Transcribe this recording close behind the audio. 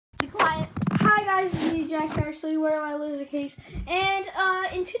Hi guys, it's me, Jack, actually wearing my loser case. And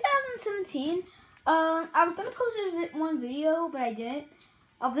in 2017, I was gonna post one video, but I didn't.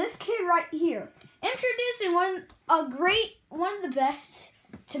 Of this kid right here, introducing one of the best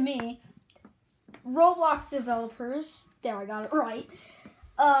to me, Roblox developers. There, I got it right.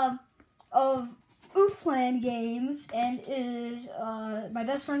 Of Oofland games, and is my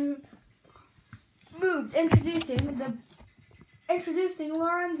best friend moved introducing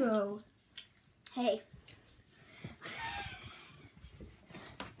Lorenzo. Hey.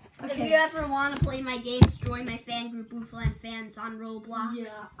 Okay. If you ever want to play my games, join my fan group, Oofland Fans, on Roblox.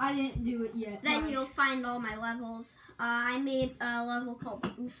 Yeah, I didn't do it yet. Then you'll find all my levels. I made a level called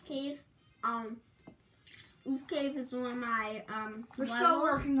the Oof Cave. Oof Cave is one of my We're levels. still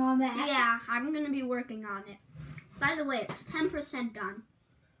working on that. Yeah, I'm going to be working on it. By the way, it's 10% done.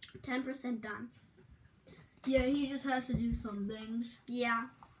 10% done. Yeah, he just has to do some things. Yeah.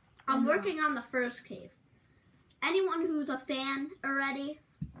 I'm working on the first cave. Anyone who's a fan already,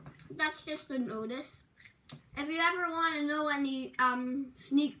 that's just a notice. If you ever want to know any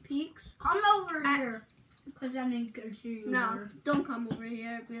sneak peeks, come over here, because I need to see you. No, there. don't come over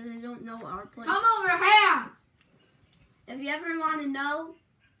here because I don't know our place. Come over here! If you ever want to know,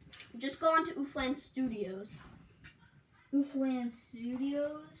 just go onto Oofland Studios. Oofland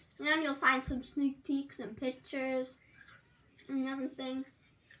Studios? And then you'll find some sneak peeks and pictures and everything.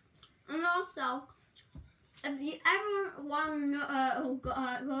 And also, if you ever want to know, go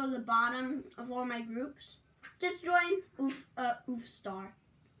to the bottom of all my groups, just join Oof Star.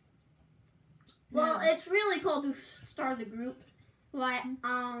 Well, it's really called Oof Star the group, but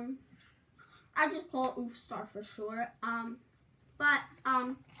I just call it Oof Star for short. I'm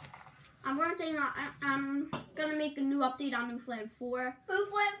working on. I'm gonna make a new update on Oofland 4.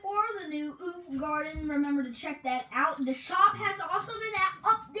 Oofland 4, the new Oof Garden. Remember to check that out. The shop has also been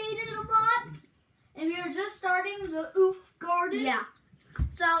updated a lot. And we are just starting the Oof Garden. Yeah.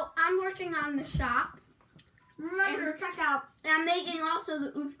 So I'm working on the shop. Remember to check out. And I'm making also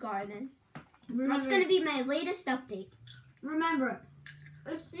the Oof Garden. That's gonna be my latest update. Remember,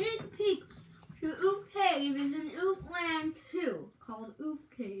 a sneak peek to Oof Cave is in Oofland 2 called Oof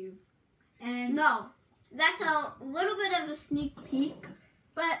Cave. And no, that's a little bit of a sneak peek,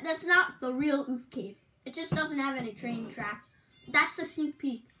 but that's not the real Oof Cave. It just doesn't have any train tracks. That's the sneak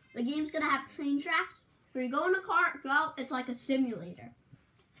peek. The game's gonna have train tracks where you go in a car, it's like a simulator.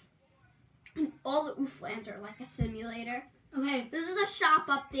 And all the Ooflands are like a simulator. okay, This is the shop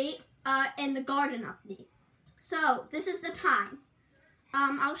update and the garden update. So this is the time.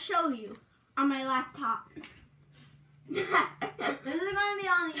 I'll show you on my laptop. this is gonna be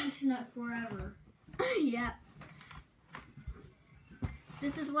on the internet forever. Yep.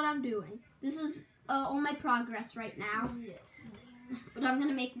 This is what I'm doing. This is all my progress right now. Yeah. But I'm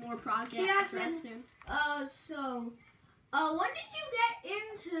gonna make more progress soon. When did you get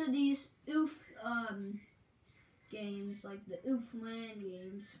into these Oof games, like the Oofland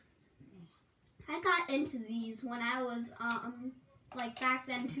games? I got into these when I was like back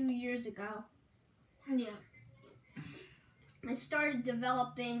then 2 years ago. Yeah. I started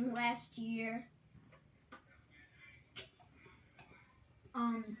developing last year.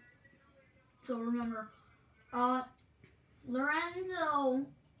 So remember, Lorenzo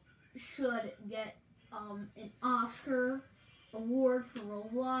should get an Oscar award for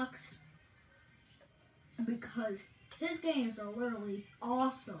Roblox because his games are literally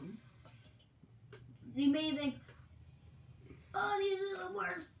awesome. You may think, oh, these are the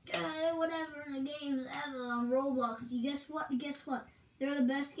worst whatever the games ever on Roblox. Guess what? They're the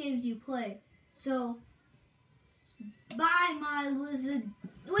best games you play. So buy my lizard.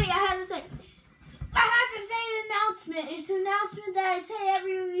 Wait, I had to say the announcement. It's an announcement that I say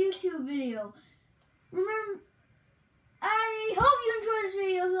every YouTube video. Remember, I hope you enjoyed this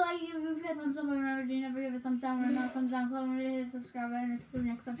video. If you like it, give it a thumbs up. Remember to never give a thumbs down. Remember, thumbs down. Remember to hit the subscribe button. See you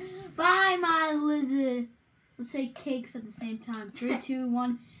next time. Bye, my lizard. Let's say cakes at the same time. 3, 2,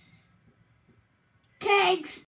 1. Cakes!